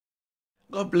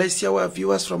God bless you, our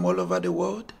viewers from all over the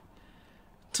world.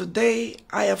 Today,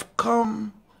 I have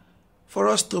come for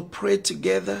us to pray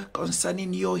together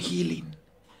concerning your healing.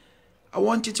 I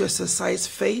want you to exercise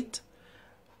faith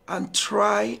and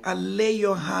try and lay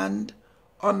your hand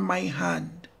on my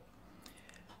hand.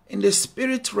 In the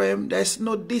spirit realm, there is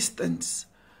no distance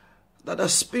that the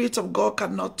Spirit of God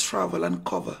cannot travel and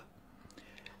cover.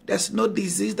 There's no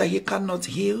disease that he cannot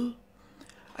heal,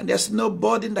 and there's no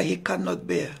burden that he cannot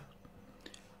bear.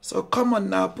 So come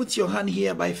on now, put your hand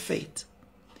here by faith.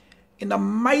 In the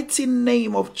mighty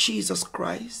name of Jesus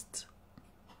Christ,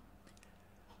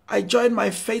 I join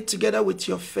my faith together with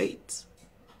your faith.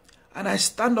 And I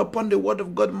stand upon the word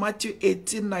of God, Matthew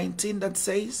 18:19, that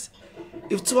says,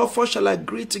 if two of us shall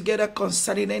agree together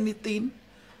concerning anything,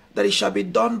 that it shall be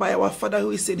done by our Father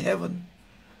who is in heaven.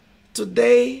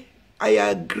 Today, I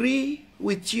agree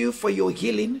with you for your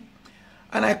healing,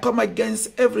 and I come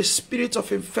against every spirit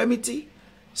of infirmity,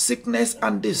 sickness,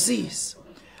 and disease.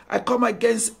 I come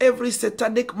against every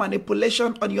satanic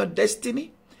manipulation on your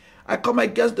destiny. I come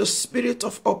against the spirit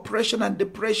of oppression and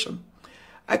depression.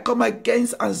 I come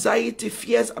against anxiety,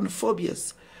 fears, and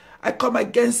phobias. I come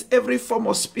against every form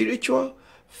of spiritual,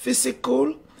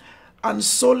 physical, and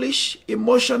soulish,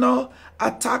 emotional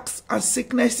attacks and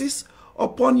sicknesses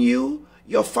upon you,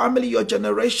 your family, your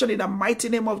generation, in the mighty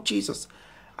name of Jesus.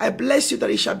 I bless you that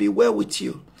it shall be well with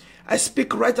you. I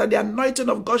speak right that the anointing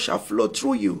of God shall flow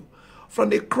through you, from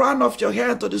the crown of your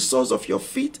hair to the soles of your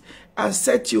feet, and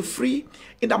set you free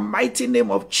in the mighty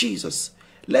name of Jesus.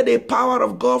 Let the power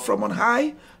of God from on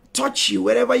high touch you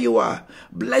wherever you are,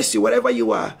 bless you wherever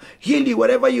you are, heal you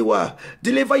wherever you are,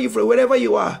 deliver you from wherever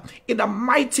you are, in the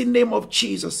mighty name of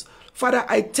Jesus. Father,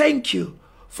 I thank you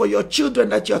for your children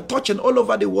that you are touching all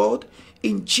over the world,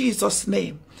 in Jesus'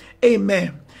 name.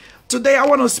 Amen. Today I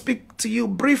want to speak to you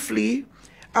briefly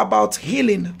about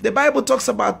healing. The Bible talks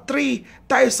about 3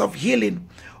 types of healing.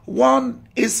 1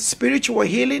 is spiritual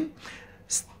healing,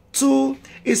 2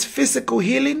 is physical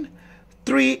healing,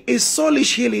 3 is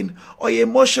soulish healing or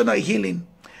emotional healing.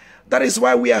 That is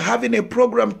why we are having a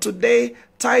program today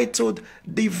titled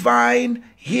Divine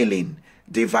Healing.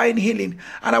 Divine Healing.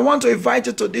 And I want to invite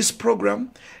you to this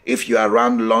program. If you are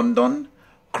around London,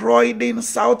 Croydon,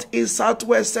 South East,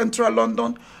 Southwest, Central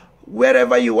London,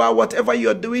 wherever you are, whatever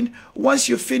you're doing, once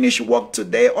you finish work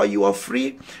today or you are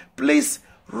free, please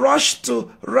rush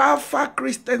to Rapha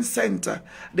Christian Center,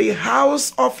 the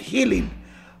House of Healing,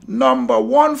 number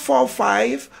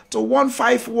 145 to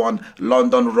 151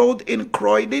 London Road in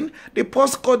Croydon. The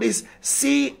postcode is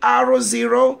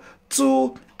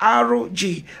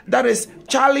CR02RG. That is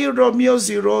Charlie Romeo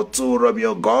 02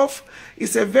 Romeo Golf.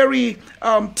 It's a very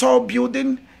tall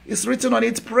building. It's written on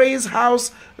it, Praise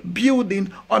House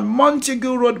Building, on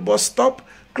Montague Road bus stop.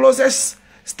 Closest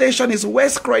station is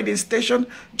West Croydon Station,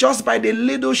 just by the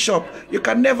Lidl shop. You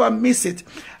can never miss it.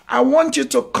 I want you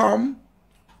to come.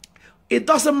 It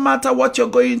doesn't matter what you're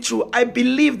going through. I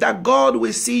believe that God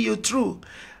will see you through.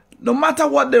 No matter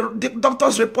what the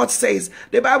doctor's report says,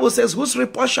 the Bible says, whose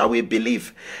report shall we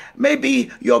believe?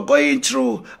 Maybe you're going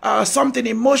through something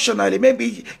emotionally.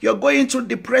 Maybe you're going through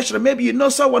depression. Maybe you know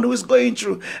someone who is going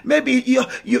through. Maybe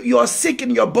you're sick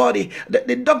in your body.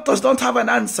 The doctors don't have an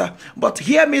answer. But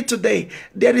hear me today.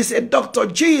 There is a doctor,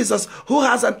 Jesus, who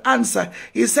has an answer.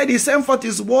 He said he sent forth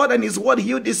his word, and his word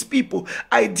healed his people.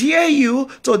 I dare you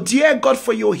to dare God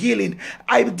for your healing.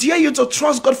 I dare you to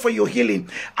trust God for your healing.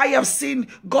 I have seen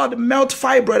God melt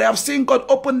fibroid. I have seen God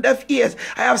open deaf ears.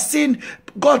 I have seen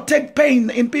God take pain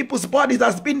in people's bodies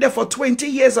that's been there for 20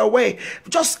 years away.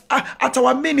 Just at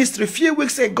our ministry a few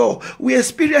weeks ago, we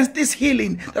experienced this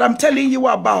healing that I'm telling you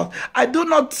about. I do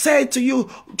not say to you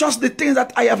just the things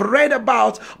that I have read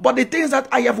about, but the things that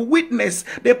I have witnessed,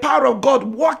 the power of God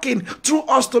working through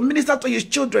us to minister to his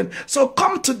children. So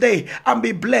come today and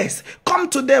be blessed. Come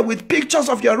today with pictures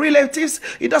of your relatives.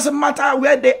 It doesn't matter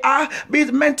where they are, be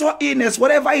it mental illness,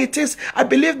 whatever it is. I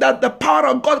believe that the power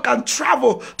of God can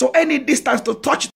travel to any distance to touch